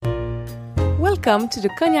Welcome to the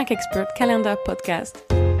Cognac Expert Calendar podcast,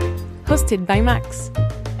 hosted by Max.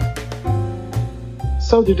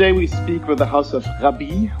 So today we speak with the House of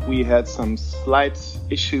Rabie. We had some slight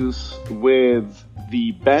issues with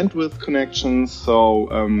the bandwidth connection, so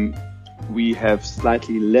we have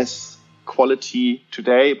slightly less quality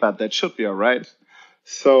today, but that should be all right.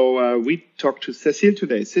 So we talked to Cécile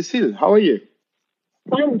today. Cécile, how are you?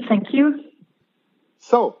 Fine, thank you.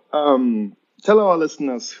 So tell our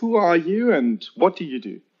listeners, who are you and what do you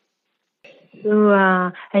do? So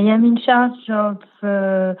I am in charge of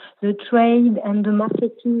the trade and the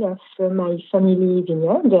marketing of my family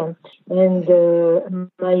vineyard. And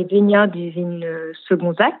my vineyard is in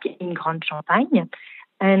Segonzac, in Grande Champagne.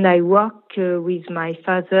 And I work with my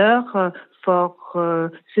father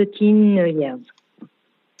for 13 years.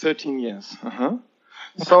 13 years, uh-huh.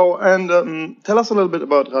 So, and tell us a little bit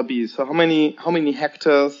about Rabie. So how many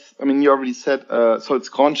hectares, I mean, you already said, so it's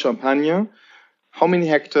Grande Champagne. How many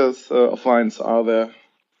hectares of vines are there?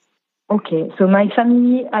 Okay, so my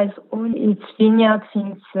family has owned its vineyard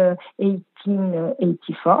since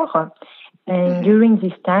 1884. And during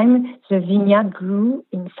this time, the vineyard grew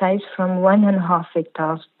in size from 1.5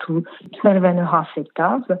 hectares to 12.5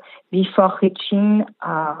 hectares before reaching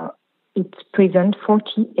its present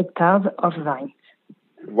 40 hectares of vines.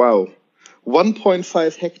 Wow.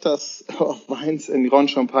 1.5 hectares of vines in Grande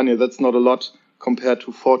Champagne, that's not a lot compared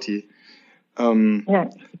to 40.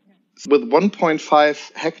 Yeah. With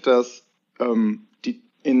 1.5 hectares in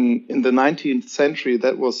the 19th century,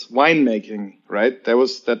 that was winemaking, right? There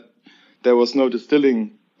was no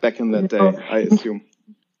distilling back in that day, I assume.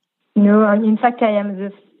 No, in fact, I am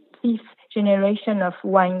the 5th generation of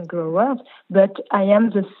wine growers, but I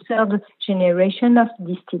am the 3rd generation of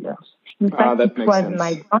distillers. In fact, it was sense.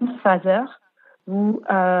 My grandfather who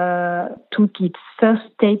took its first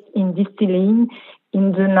step in distilling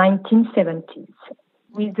in the 1970s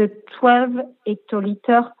with a 12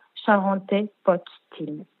 hectoliter Charentais pot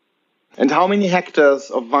still. And how many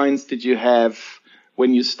hectares of vines did you have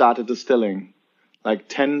when you started distilling? Like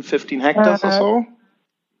 10, 15 hectares or so?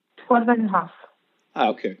 12.5.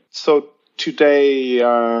 Okay. So today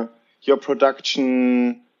your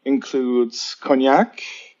production includes cognac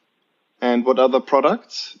and what other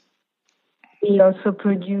products? We also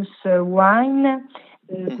produce wine,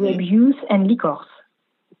 grape juice and liqueurs.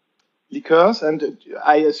 Liqueurs, and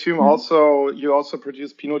I assume you also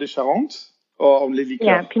produce Pinot de Charente or only liqueurs?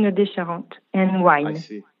 Yeah, Pinot de Charente and wine. I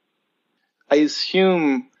see. I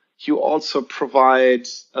assume you also provide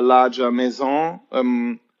a larger maison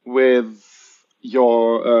with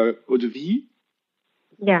your eau de vie?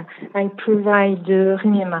 Yeah, I provide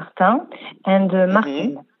Rémy Martin and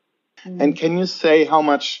Martin. And can you say how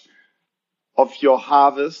much of your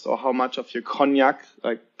harvest or how much of your cognac,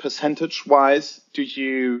 like percentage-wise, do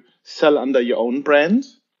you sell under your own brand?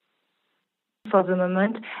 For the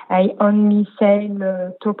moment, I only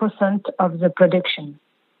sell 2% of the production.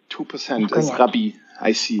 2% is Rabie,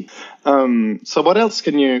 I see. So what else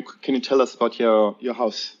can you tell us about your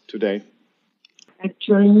house today?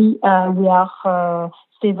 Actually, we are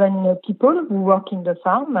 7 people who work in the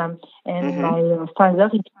farm, and my father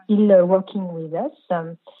is still working with us.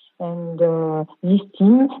 And this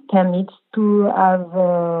team permits to have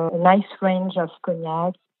a nice range of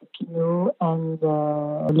cognac, Pinot, and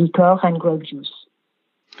liqueur and grape juice.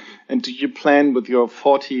 And do you plan with your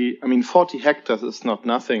 40 hectares is not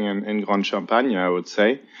nothing in Grande Champagne, I would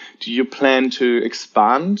say. Do you plan to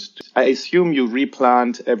expand? I assume you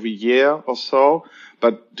replant every year or so,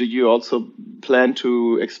 but do you also plan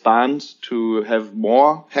to expand to have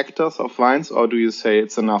more hectares of vines, or do you say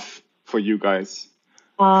it's enough for you guys?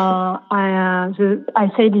 I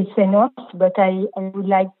said it's enough, but I would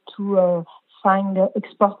like to find the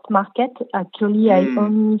export market. Actually, I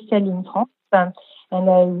only sell in France, and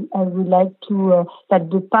I would like to that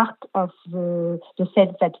the part of the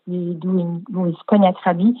sales that we do with Cognac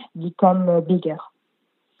Rabie become bigger.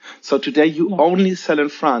 So today you only sell in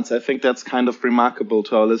France. I think that's kind of remarkable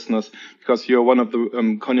to our listeners because you're one of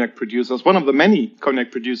the cognac producers, one of the many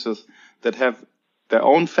cognac producers that have their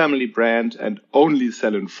own family brand and only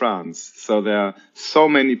sell in France. So there are so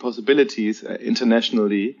many possibilities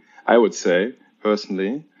internationally, I would say,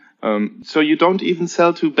 personally. So you don't even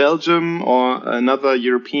sell to Belgium or another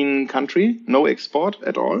European country? No export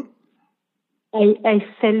at all? I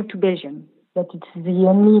sell to Belgium, but it's the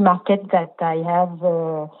only market that I have.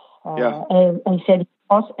 I sell in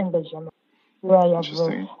France and Belgium. Where I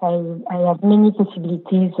have many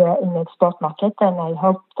possibilities in export market, and I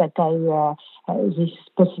hope that these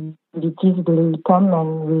possibilities will come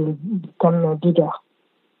and will become bigger.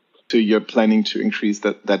 So you're planning to increase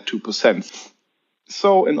that 2%.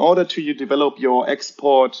 So in order to develop your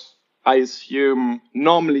export, I assume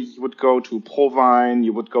normally you would go to ProWein,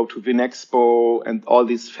 you would go to Vinexpo and all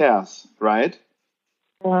these fairs, right?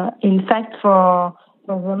 In fact, for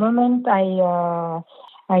the moment, I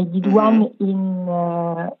did one in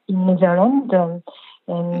Netherlands,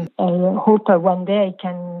 and I hope one day I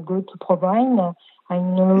can go to ProWein. I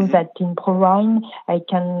know that in ProWein I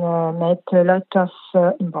can meet a lot of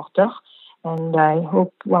importers, and I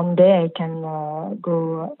hope one day I can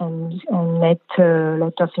go and meet a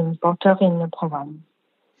lot of importers in ProWein.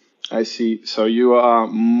 I see. So you are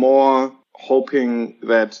more hoping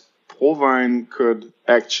that ProWein could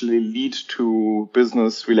actually lead to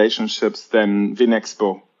business relationships than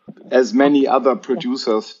Vinexpo, as many other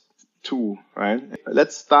producers too, right?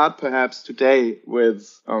 Let's start perhaps today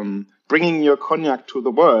with bringing your cognac to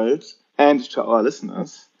the world and to our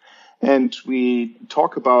listeners. And we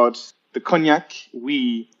talk about the cognac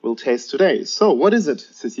we will taste today. So what is it,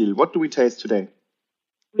 Cécile? What do we taste today?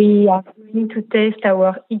 We are going to taste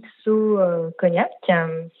our XO cognac.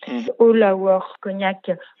 All our cognac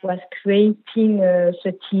was creating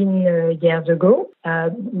 13 years ago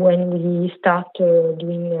when we started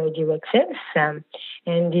doing direct sales.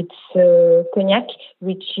 And it's cognac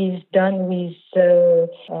which is done with the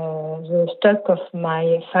stock of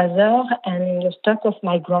my father and the stock of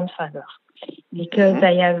my grandfather. Because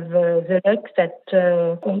I have the luck that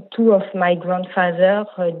two of my grandfathers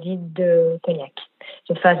did the cognac.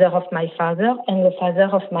 The father of my father and the father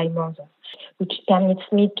of my mother, which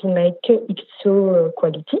permits me to make XO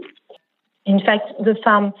quality. In fact, the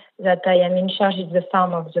farm that I am in charge is the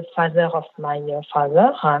farm of the father of my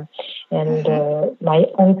father, and my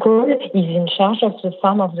uncle is in charge of the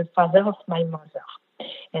farm of the father of my mother.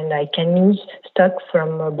 And I can use stock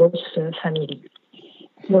from both families.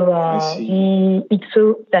 So the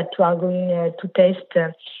XO that we are going to taste,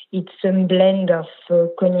 it's a blend of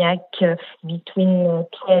cognac between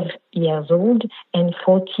 12 years old and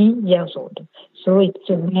 40 years old. So it's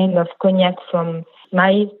a blend of cognac from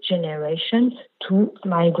my generation to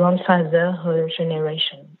my grandfather's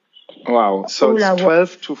generation. Wow. So it's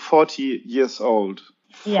 12 to 40 years old.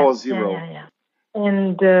 40. Yeah.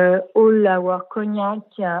 And all our cognac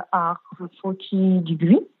are 40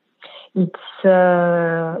 degrees. It's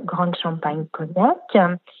Grand Champagne cognac.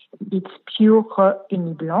 It's pure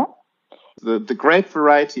Uni Blanc. The grape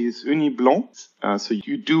variety is Uni Blanc, so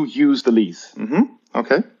you do use the lees.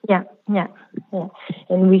 Okay. Yeah.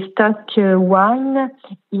 And we stock wine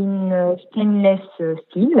in stainless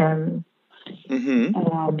steel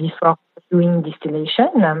before doing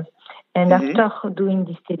distillation. And after doing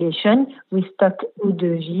distillation, we stock eau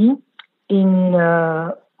de vie in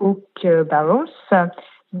oak barrels.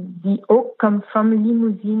 The oak comes from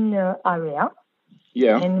Limousin area.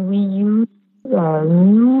 Yeah. And we use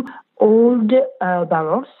new, old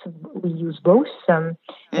barrels. We use both. And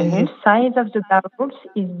the size of the barrels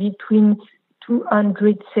is between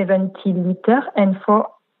 270 liters and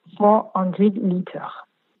 400 liters.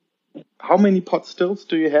 How many pot stills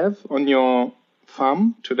do you have on your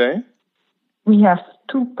farm today? We have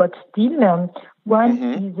 2 pot stills. One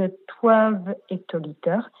is a 12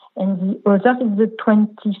 hectoliter and the other is a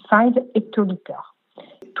 25 hectoliter.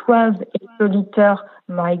 12 hectoliter,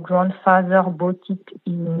 my grandfather bought it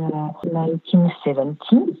in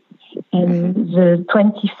 1970, and the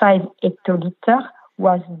 25 hectoliter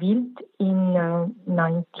was built in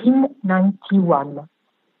 1991.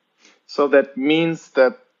 So that means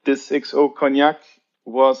that this XO cognac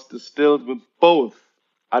was distilled with both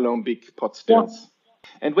Alambic pot stills. Yeah.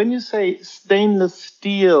 And when you say stainless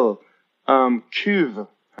steel cuve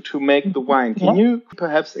to make the wine, can you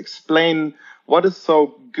perhaps explain what is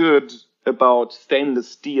so good about stainless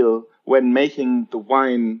steel when making the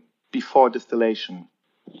wine before distillation?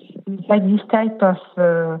 Like this type of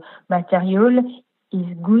material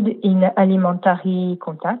is good in alimentary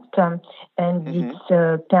contact, and it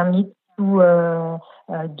permits to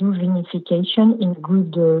do vinification in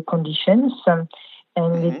good conditions.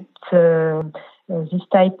 And this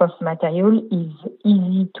type of material is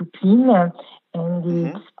easy to clean, and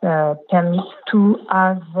it permits to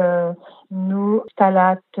have no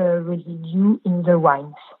phthalate residue in the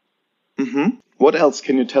wines. What else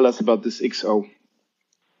can you tell us about this XO?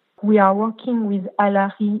 We are working with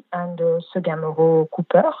Alary and Sogamoro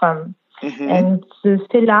Cooper, and the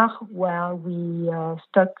cellar where we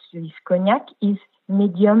stock this cognac is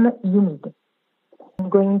medium humid. I'm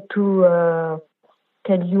going to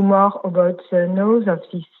tell you more about the nose of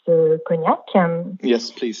this cognac.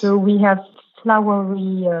 Yes, please. So we have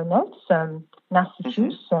flowery notes,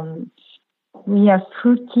 narcissus. We have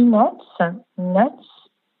fruity notes,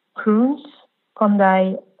 prunes,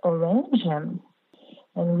 Condé orange.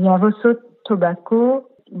 And we have also tobacco,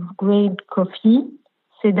 grade coffee,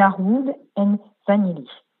 cedar wood, and vanilla.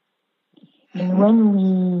 And when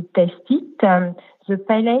we taste it, the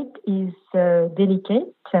palate is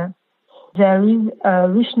delicate. There is a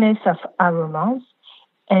richness of aromas,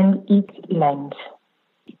 and it's light.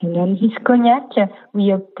 And on this cognac,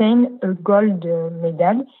 we obtained a gold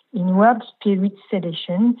medal in World Spirit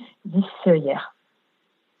Selection this year.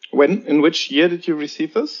 In which year did you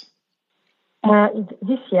receive this?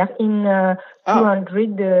 This year, in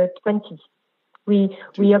 220.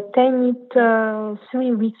 We obtained it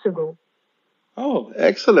 3 weeks ago. Oh,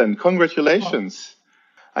 excellent. Congratulations.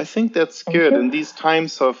 I think that's good in these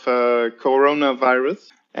times of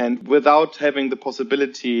coronavirus, and without having the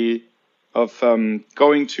possibility of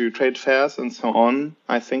going to trade fairs and so on,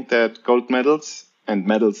 I think that gold medals and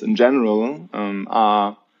medals in general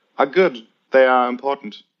are good. They are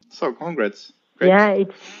important. So congrats. Great. Yeah,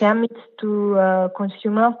 it permits to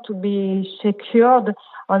consumers to be secured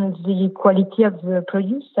on the quality of the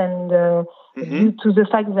produce, and due to the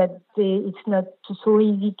fact that it's not so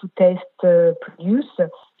easy to test produce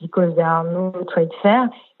because there are no trade fair,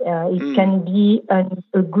 it can be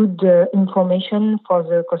a good information for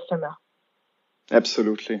the customer.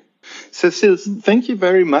 Absolutely. Cécile, thank you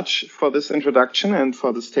very much for this introduction and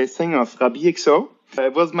for this tasting of Rabhi XO.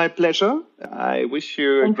 It was my pleasure. I wish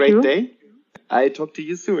you a great day. I talk to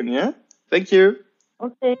you soon, yeah? Thank you.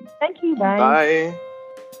 Okay, thank you. Bye. Bye.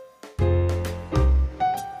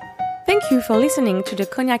 Thank you for listening to the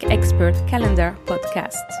Cognac Expert Calendar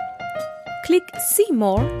podcast. Click See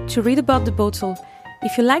More to read about the bottle.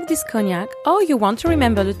 If you like this cognac or you want to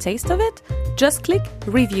remember the taste of it, just click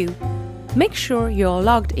Review. Make sure you're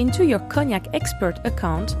logged into your Cognac Expert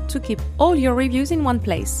account to keep all your reviews in one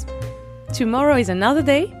place. Tomorrow is another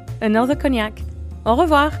day, another cognac. Au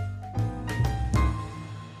revoir!